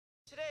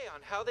on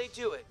how they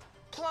do it.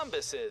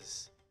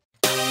 Plumbuses.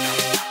 Oh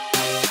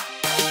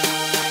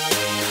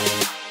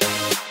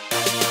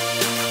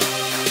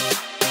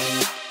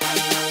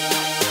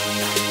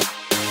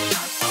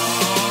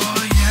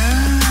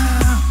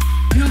yeah,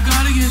 you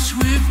gotta get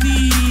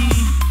swifty.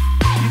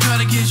 You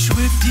gotta get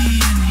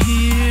swifty in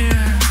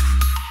here.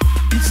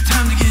 It's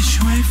time to get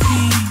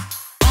swifty.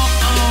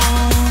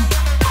 Uh-oh,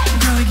 you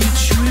gotta get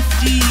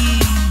swifty.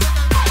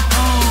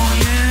 Oh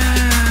yeah.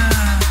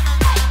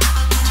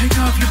 Take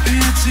off your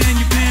pants and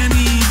your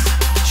panties.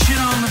 Shit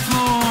on the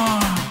floor.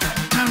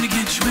 Time to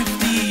get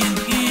swifty in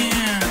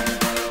here.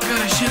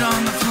 Gotta shit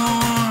on the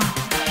floor.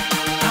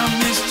 I'm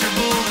Mr.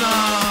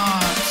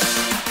 Bulldogs.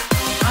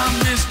 I'm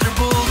Mr.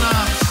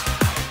 Bulldogs.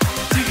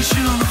 Take a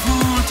shit on the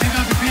floor. Take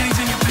off your panties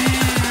and your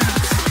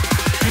pants.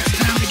 It's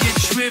time to get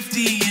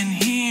swifty in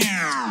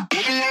here.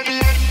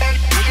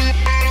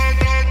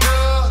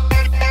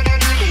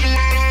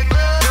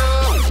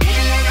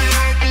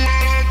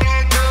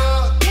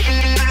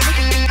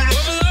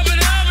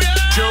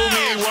 Show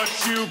me what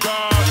you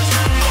got.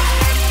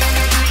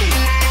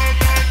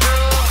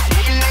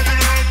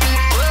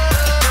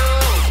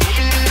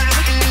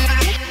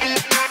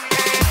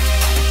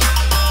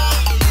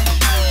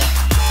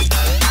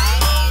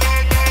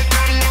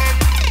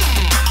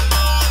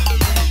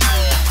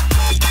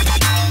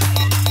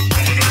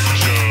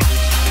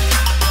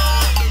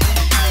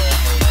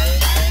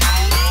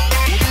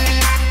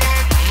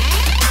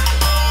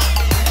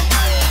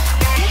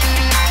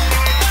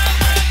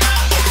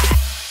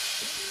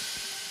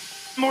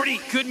 Morty,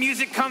 good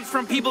music comes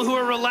from people who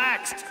are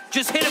relaxed.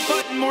 Just hit a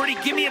button, Morty.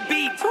 Give me a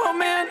beat. Oh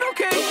man,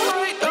 okay,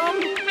 alright,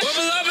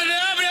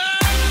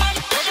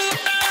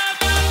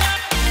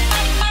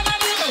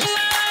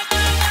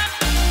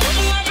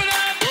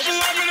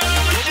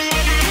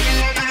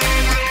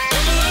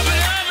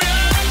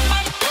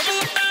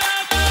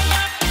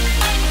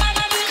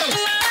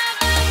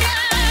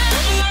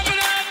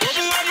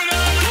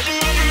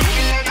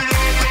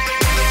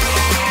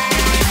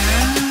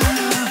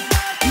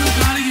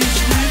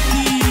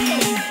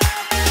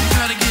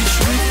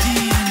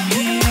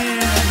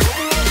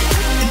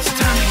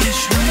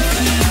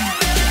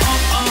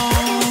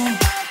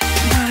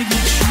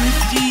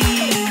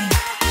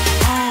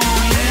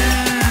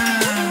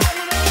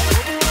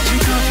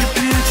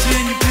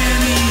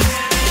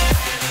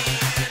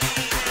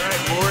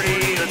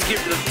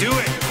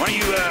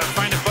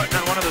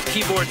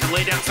 keyboards and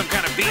lay down some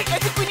kind of beat. I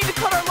think we need to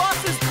cut our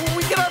losses when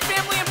we get our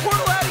family and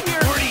Portal out of here.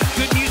 Morty,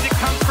 good music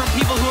comes from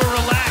people who are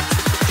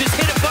relaxed. Just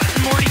hit a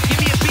button, Morty. Give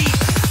me a beat.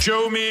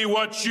 Show me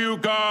what you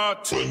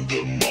got. When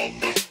the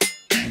mother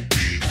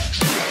beat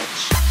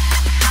drops.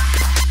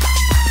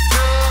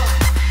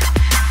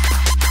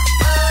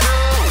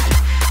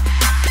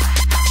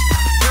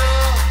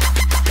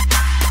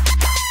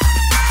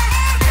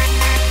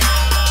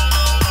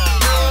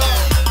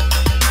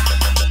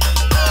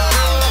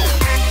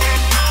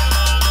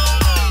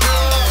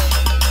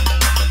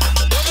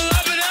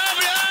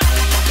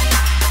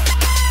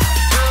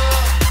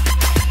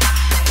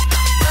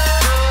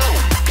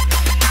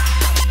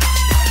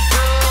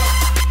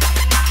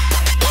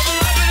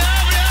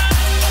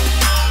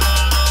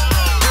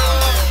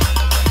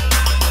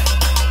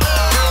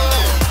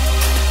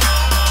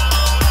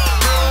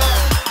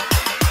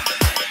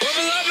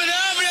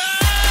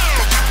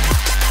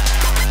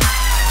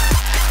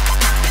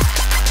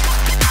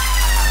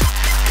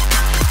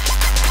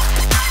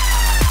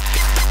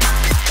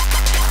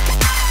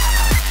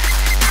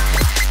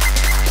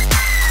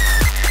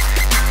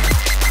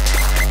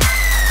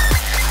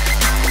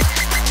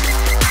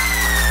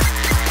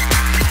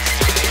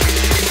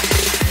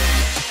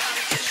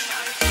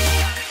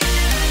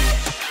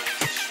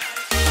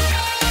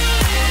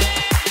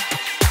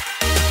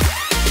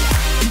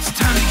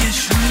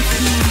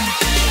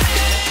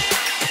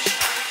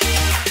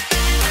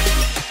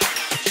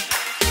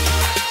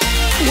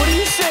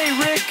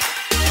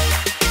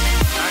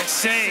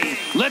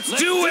 Let's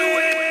do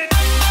it!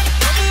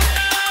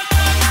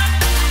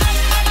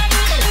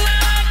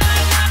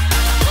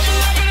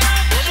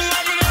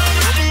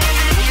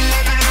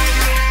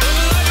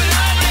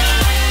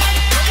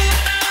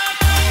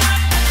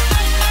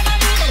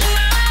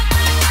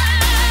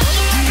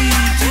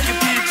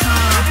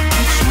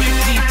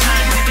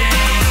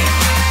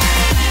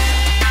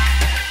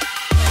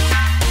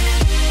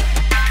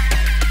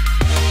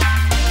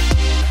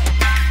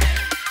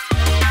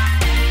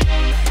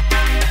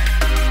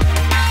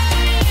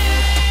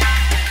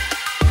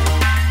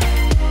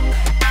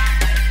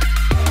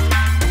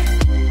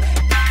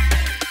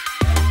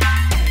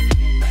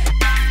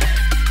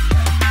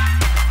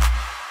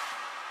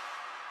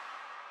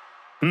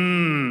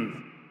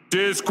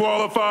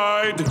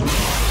 Disqualified.